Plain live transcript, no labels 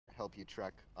help you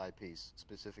track IPs,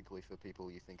 specifically for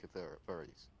people you think are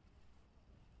furries.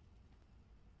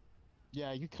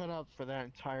 Yeah, you cut out for that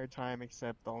entire time,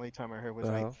 except the only time I heard was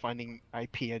like finding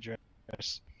IP address.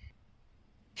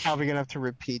 Probably gonna have to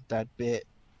repeat that bit.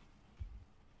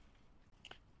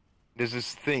 There's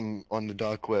this thing on the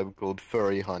dark web called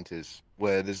furry hunters,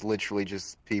 where there's literally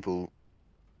just people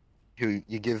who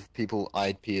you give people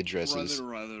IP addresses.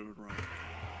 Right.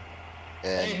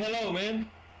 Hey, hello, man.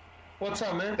 What's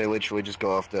up, man? They literally just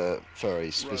go after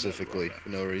furries specifically for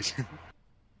no reason.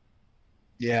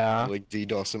 Yeah. Like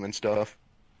DDoS them and stuff.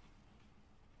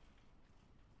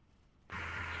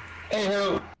 Hey,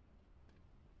 hello.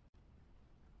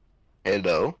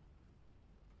 Hello.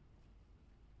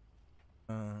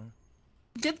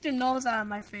 Dip your nose out of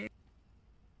my face.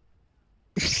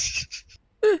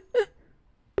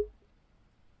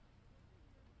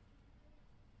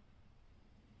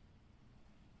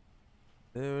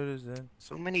 There it is then.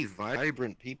 So many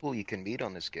vibrant people you can meet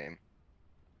on this game.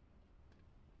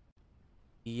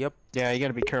 Yep. Yeah, you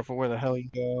gotta be careful where the hell you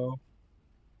go.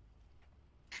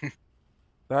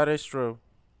 That is true.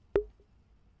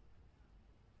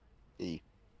 You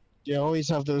always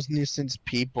have those nuisance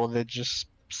people that just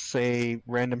say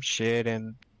random shit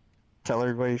and tell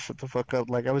everybody shut the fuck up.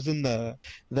 Like I was in the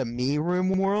me room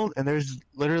world, and there's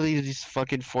literally these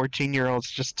fucking 14-year-olds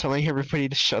just telling everybody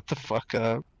to shut the fuck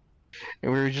up,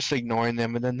 and we were just ignoring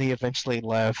them. And then they eventually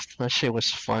left. That shit was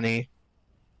funny.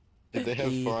 Did they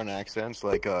have foreign accents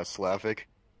like Slavic?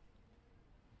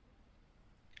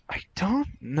 I don't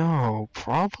know.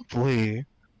 Probably.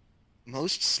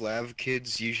 Most Slav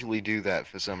kids usually do that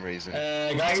for some reason.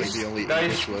 Guys, it's like the only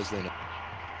English words they know.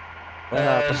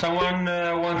 Someone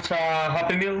wants a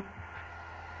Happy Meal?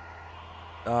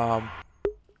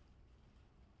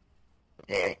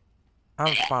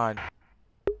 I'm fine.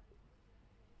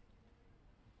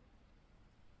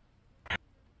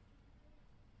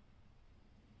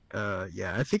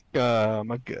 Yeah, I think I'm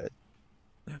good.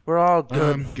 We're all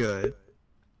good. I'm good.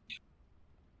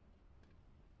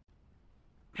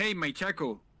 Hey, my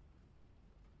Chaco.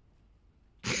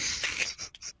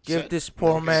 Give this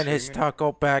poor man his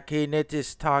taco back. He needs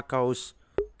his tacos.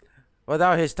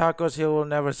 Without his tacos, he will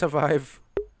never survive.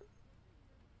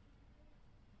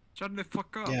 Shut the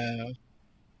fuck up. Yeah.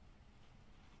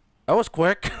 That was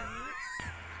quick.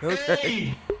 Okay.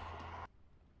 Hey!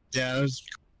 Yeah, that was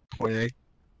quick.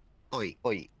 Oi.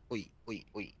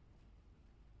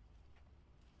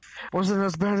 Wasn't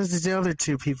as bad as the other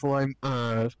two people.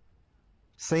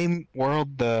 Same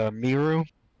world, the Miru.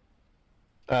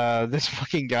 This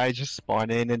fucking guy just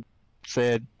spawned in and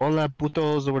said, "Hola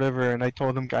putos" or whatever, and I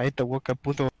told him, "Gaita waka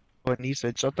puto," and he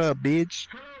said, "Shut up, bitch."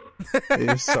 It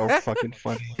was so fucking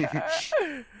funny.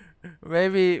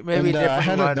 maybe and, I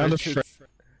had another friend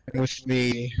with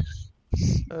me.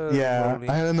 Yeah,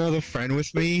 I had another friend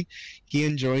with me. He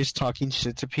enjoys talking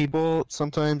shit to people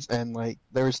sometimes, and like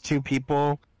there was two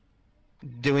people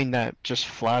doing that just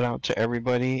flat out to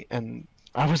everybody, and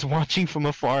I was watching from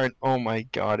afar, and oh my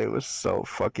god, it was so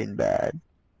fucking bad.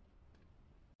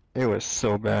 It was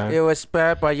so bad. It was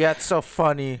bad, but yet so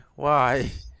funny. Why?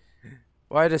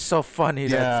 Why is it so funny?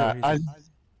 Yeah,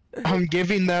 I'm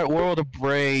giving that world a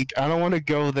break. I don't want to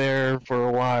go there for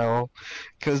a while,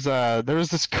 cause there was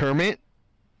this Kermit,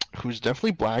 who's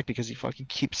definitely black because he fucking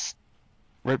keeps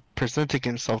representing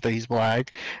himself that he's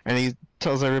black, and he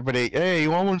tells everybody, "Hey,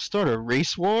 you want to start a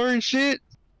race war and shit?"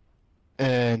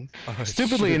 And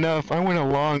stupidly enough, I went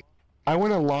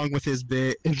along with his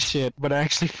bit and shit, but I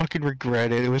actually fucking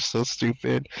regret it. It was so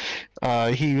stupid.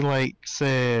 He like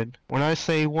said, "When I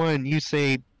say one, you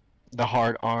say the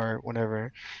hard R,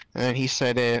 whatever." And then he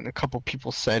said it, and a couple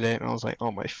people said it, and I was like,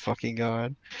 "Oh my fucking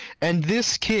god!" And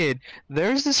this kid,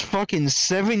 there's this fucking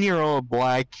 7-year-old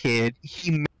black kid.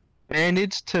 He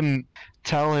managed to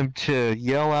tell him to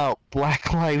yell out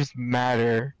 "Black Lives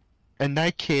Matter." And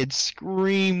that kid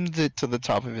screamed it to the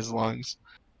top of his lungs.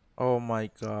 Oh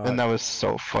my god. And that was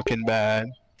so fucking bad.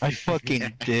 I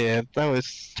fucking did. That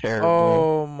was terrible.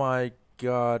 Oh my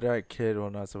god, that kid will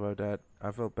not survive that.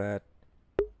 I feel bad.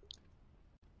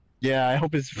 Yeah, I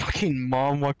hope his fucking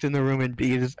mom walked in the room and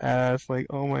beat his ass. Like,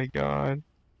 oh my god.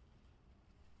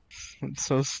 It's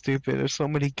so stupid. There's so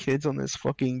many kids on this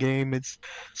fucking game. It's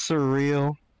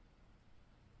surreal.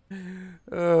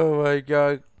 Oh my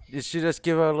god. You should just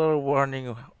give a little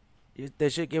warning. They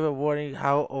should give a warning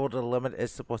how old the limit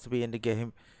is supposed to be in the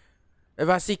game. If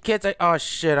I see kids, like, oh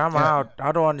shit, I'm out.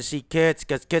 I don't want to see kids,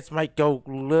 because kids might go a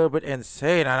little bit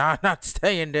insane, and I'm not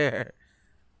staying there.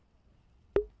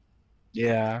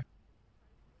 Yeah.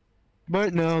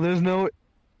 But no, there's no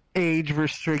age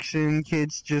restriction.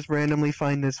 Kids just randomly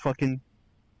find this fucking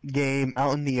game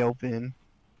out in the open.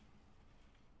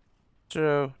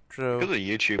 True. Because of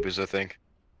YouTubers, I think.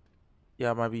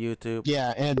 Yeah, it might be YouTube.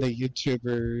 Yeah, and the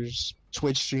YouTubers,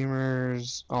 Twitch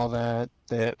streamers, all that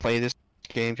play this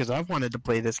game, because I've wanted to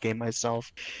play this game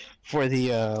myself for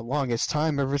the longest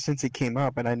time, ever since it came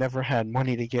up, and I never had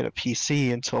money to get a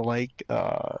PC until like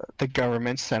the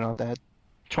government sent out that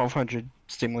 1,200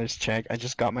 stimulus check. I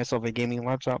just got myself a gaming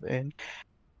laptop, and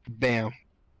bam,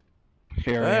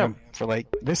 here I am for like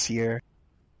this year.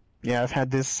 Yeah, I've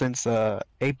had this since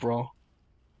April.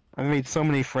 I've made so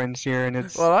many friends here, and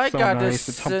it's Well, I so got nice.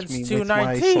 this It helped since me with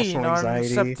my 2019 social on anxiety.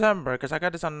 September, because I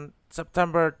got this on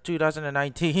September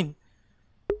 2019.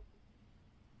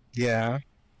 Yeah.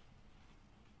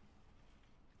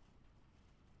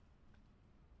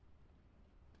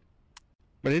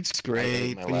 But it's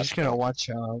great. my But you just gotta laptop. watch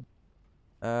out.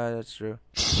 That's true.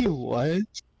 You what?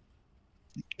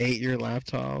 Ate your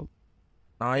laptop?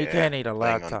 No, you Yeah, can't eat a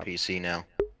playing laptop. on PC now.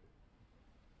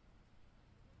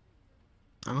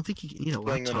 I don't think you can eat a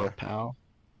Playing on laptop, a- pal.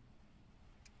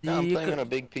 No, I'm You playing could- on a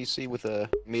big PC with a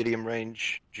medium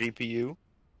range GPU.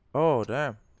 Oh,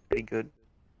 damn. Pretty good.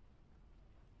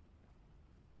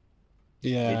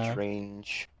 Yeah. Mid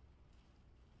range.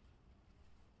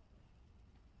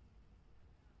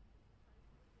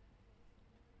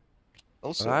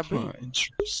 Also, Well, I beat. Huh,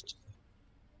 interesting.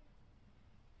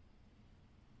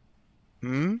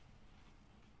 Hmm?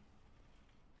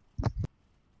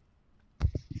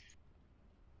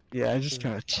 Yeah, I just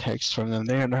got a text from them.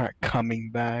 They're not coming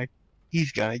back.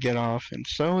 He's gotta get off, and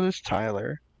so does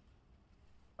Tyler.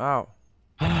 Oh.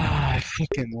 I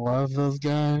fucking love those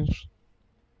guys.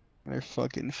 They're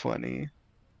fucking funny.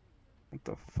 What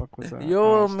the fuck was that?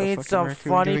 You'll it's the meet fucking some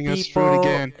raccoon funny giving us food people.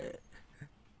 again.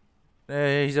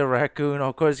 He's a raccoon.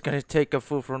 Of course, he's gonna take a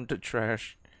food from the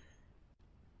trash.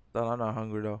 But I'm not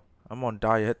hungry though. I'm on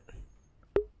diet.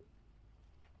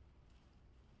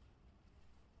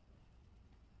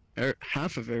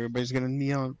 Half of everybody's gonna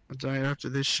be on a diet after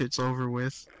this shit's over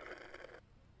with.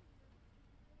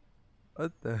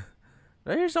 What the?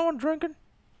 Did I hear someone drinking?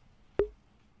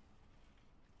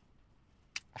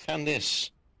 I found this.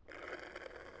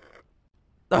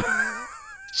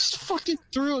 Just fucking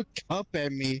threw a cup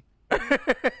at me. Where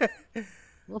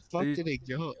the fuck You- did it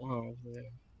go? Oh man.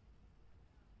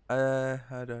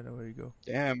 I don't know where to go.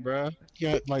 Damn, bro.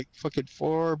 You got like fucking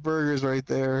 4 burgers right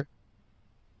there.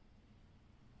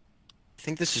 I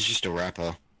think this is just a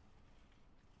wrapper.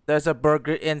 There's a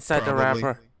burger inside the Probably.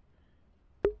 wrapper.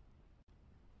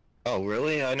 Oh,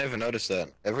 really? I never noticed that.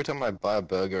 Every time I buy a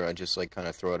burger, I just like kind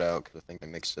of throw it out because I think I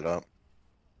mixed it up.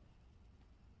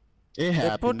 It They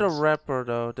happens. put the wrapper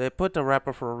though. They put the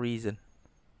wrapper for a reason.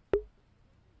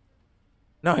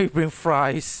 Now you bring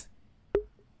fries.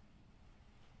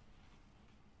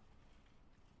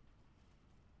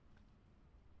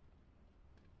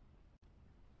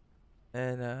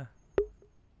 And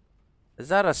is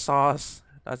that a sauce?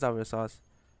 That's not a sauce.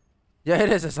 Yeah, it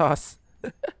is a sauce.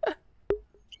 God,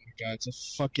 it's a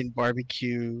fucking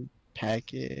barbecue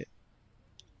packet.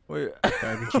 Wait.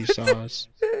 Barbecue sauce.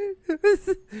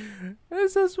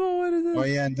 That's so small. What is Oh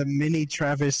it? yeah, and the mini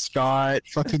Travis Scott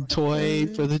fucking toy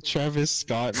for the Travis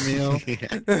Scott meal.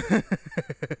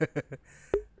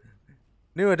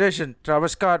 New edition,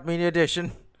 Travis Scott mini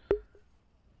edition.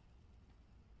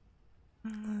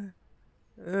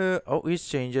 Oh, he's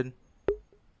changing.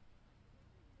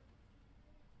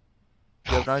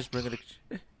 Yeah, now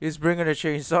he's bringing a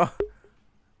chainsaw.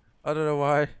 I don't know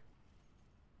why.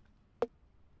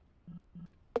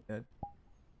 Yeah.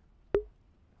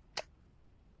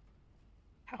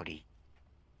 Howdy.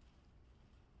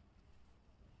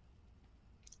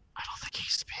 I don't think he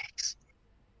speaks.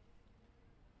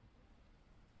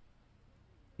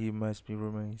 He must be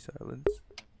remaining silent.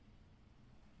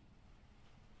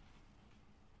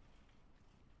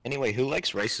 Anyway, who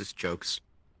likes racist jokes?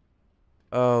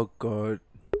 Oh god.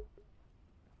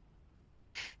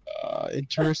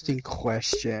 Interesting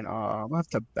question. I'm gonna have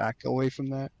to back away from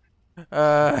that.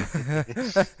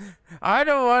 I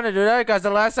don't want to do that because the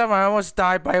last time I almost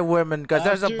died by women because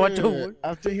there's a bunch of.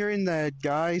 After hearing that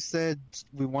guy said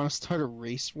we want to start a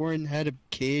race war and had a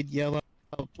kid yell out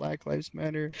Black Lives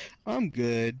Matter, I'm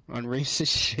good on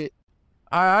racist shit.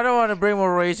 I don't want to bring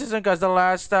more racism because the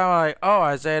last time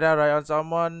I say that right on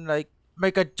someone like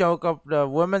make a joke of the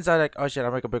women's I like oh shit I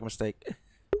make a big mistake.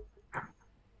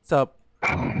 Sup?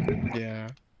 Yeah.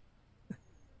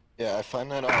 Yeah, I find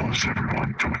that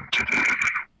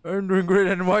I'm doing great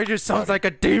and why just sounds like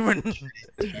a demon.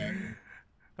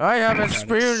 I have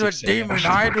experience with 6 a.m. demons.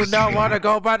 I do not want to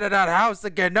go back to that house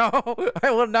again. No,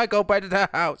 I will not go back to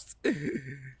that house.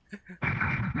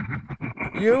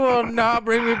 You will not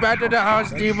bring me back to the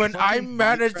house, demon. I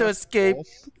managed to escape.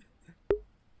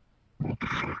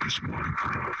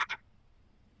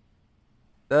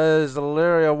 That is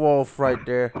literally a wolf right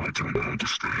there.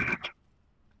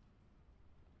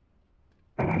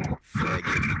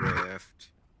 Faggot craft.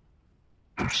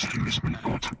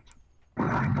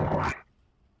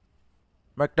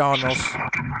 McDonald's.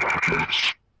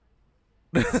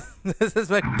 This is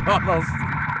McDonald's.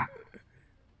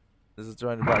 This is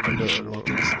trying to back me door.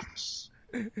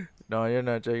 No, you're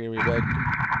not taking me back.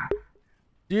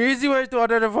 The easy way to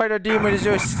identify the demon is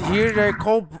just hear their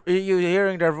you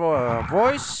hearing their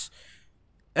voice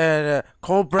and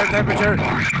cold breath temperature.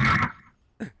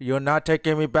 You're not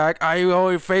taking me back. I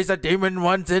only faced a demon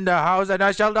once in the house, and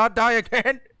I shall not die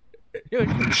again.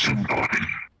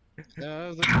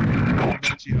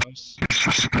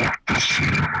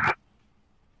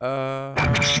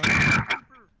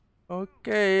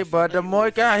 Okay, but the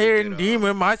more I hearing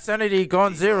demon, my sanity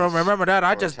gone zero. Remember that?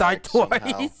 I just died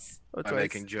twice. I'm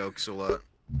making jokes a lot.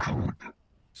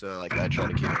 So, like, I try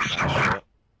to keep my mouth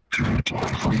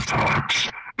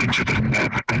shut.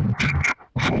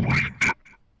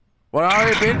 Well, I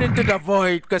already been into the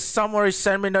void because somebody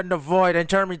sent me in the void and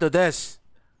turned me to this.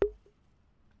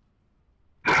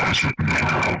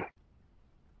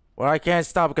 Well, I can't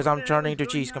stop because I'm turning to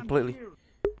cheese completely.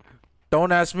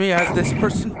 Don't ask me, ask this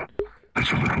person.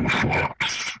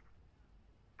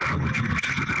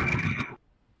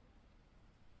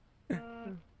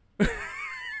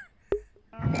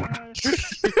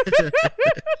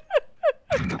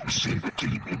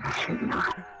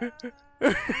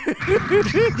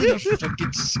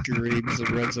 Fucking screams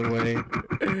and runs away.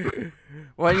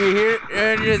 When you hear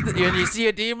when you see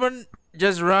a demon,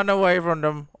 just run away from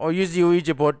them or use the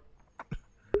Ouija board.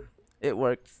 It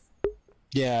works.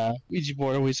 Yeah, Ouija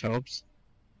board always helps.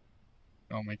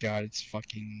 Oh my god, it's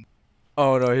fucking.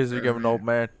 Oh no, he's becoming an old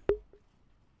man.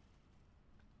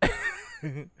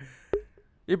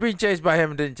 You're being chased by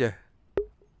him, didn't you?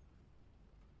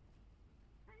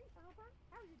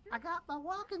 I got my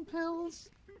walking pills.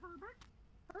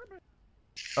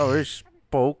 Oh, he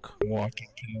spoke. Walking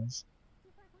pills.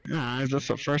 Nah, that's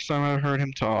the first time I've heard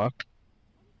him talk.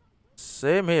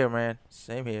 Same here, man.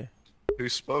 Same here. Who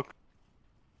spoke?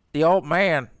 The old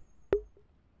man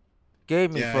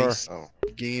gave me Yeah, for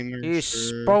gamer. he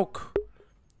spoke.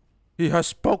 He has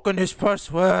spoken his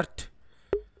first word.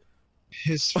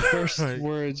 His first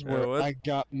words were, "I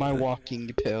got my walking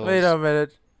pills." Wait a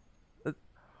minute.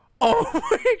 Oh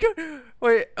my god!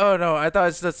 Wait. Oh no! I thought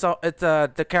it's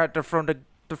the character from the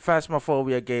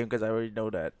Phasmophobia game because I already know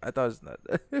that. I thought it's not.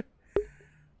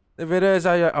 If it is,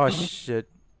 oh shit.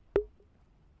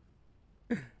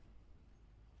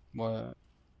 What?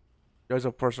 There's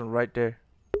a person right there.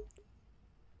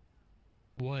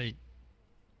 What?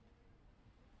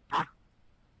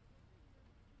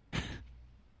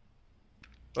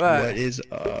 What is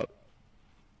up?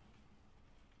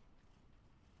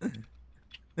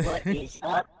 What is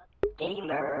up,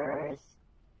 gamers?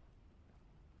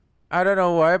 I don't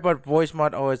know why, but voice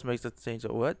mod always makes it change.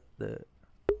 What the?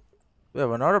 We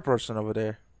have another person over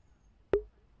there.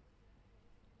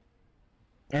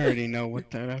 I already know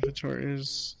what that avatar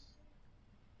is.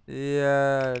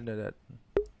 Yeah, I know that.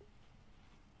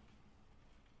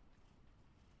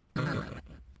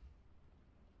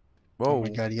 Whoa. Oh my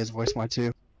god, he has voice mod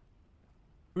too.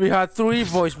 We had 3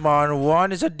 voice mod.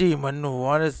 One is a demon,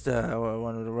 one is the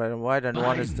one with the red and white, and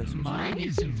one is the. Mine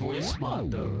is a voice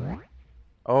mod though.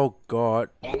 Oh god.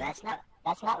 And that's not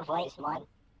voice mod.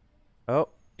 Oh.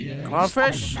 Yeah.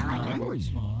 Clownfish?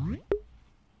 Voice mod.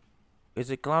 Is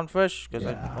it clownfish?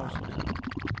 Because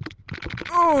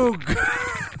oh god.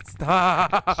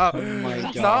 Stop. Oh my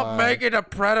god. Stop making a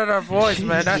predator voice,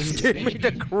 man. That's giving me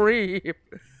the creep.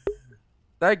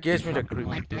 That gives me the creep.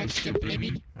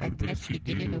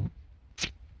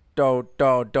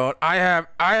 Don't. I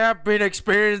have been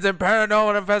experienced in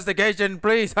paranormal investigation.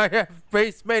 Please, I have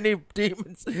faced many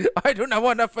demons. I do not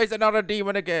want to face another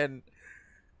demon again.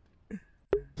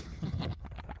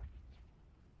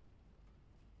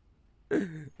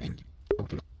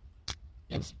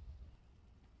 Yes.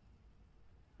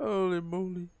 Holy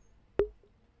moly.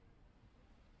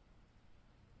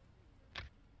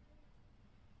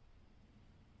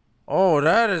 Oh,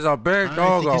 that is a big I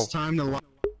doggo. think it's time to log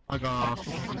off.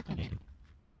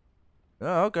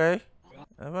 Oh, okay.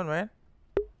 Have fun, man.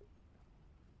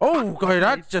 Oh, okay,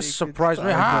 that just surprised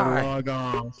me. Hi. Log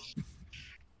off.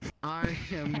 I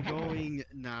am going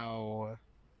now.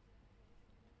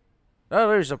 That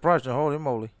really surprised me. Holy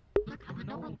moly.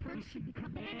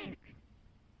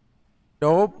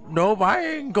 Nope, I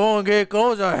ain't gonna get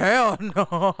closer. Hell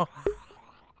no.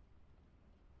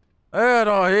 Yeah,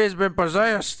 no, he's been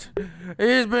possessed.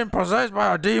 He's been possessed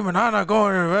by a demon. I'm not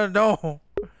going to no.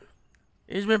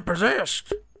 He's been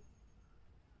possessed.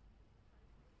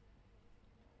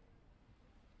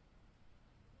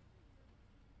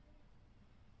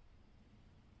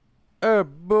 Oh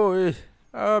boy,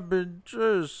 I've been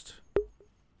just.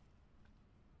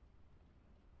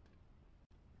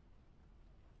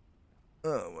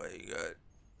 Oh my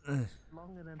god.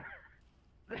 Longer than.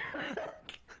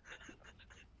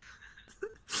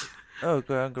 Oh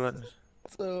god, goodness.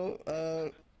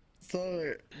 So,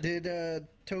 did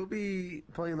Toby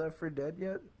play Left 4 Dead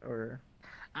yet, or?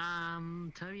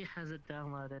 Toby has it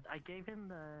downloaded. I gave him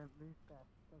the loot stuff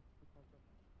just because of...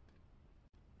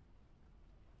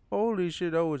 Holy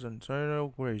shit, that was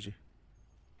insane, crazy.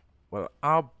 Well,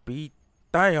 I'll be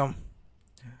damn.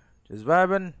 Just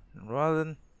vibing and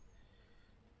rolling.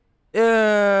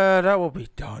 Yeah, that will be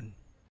done.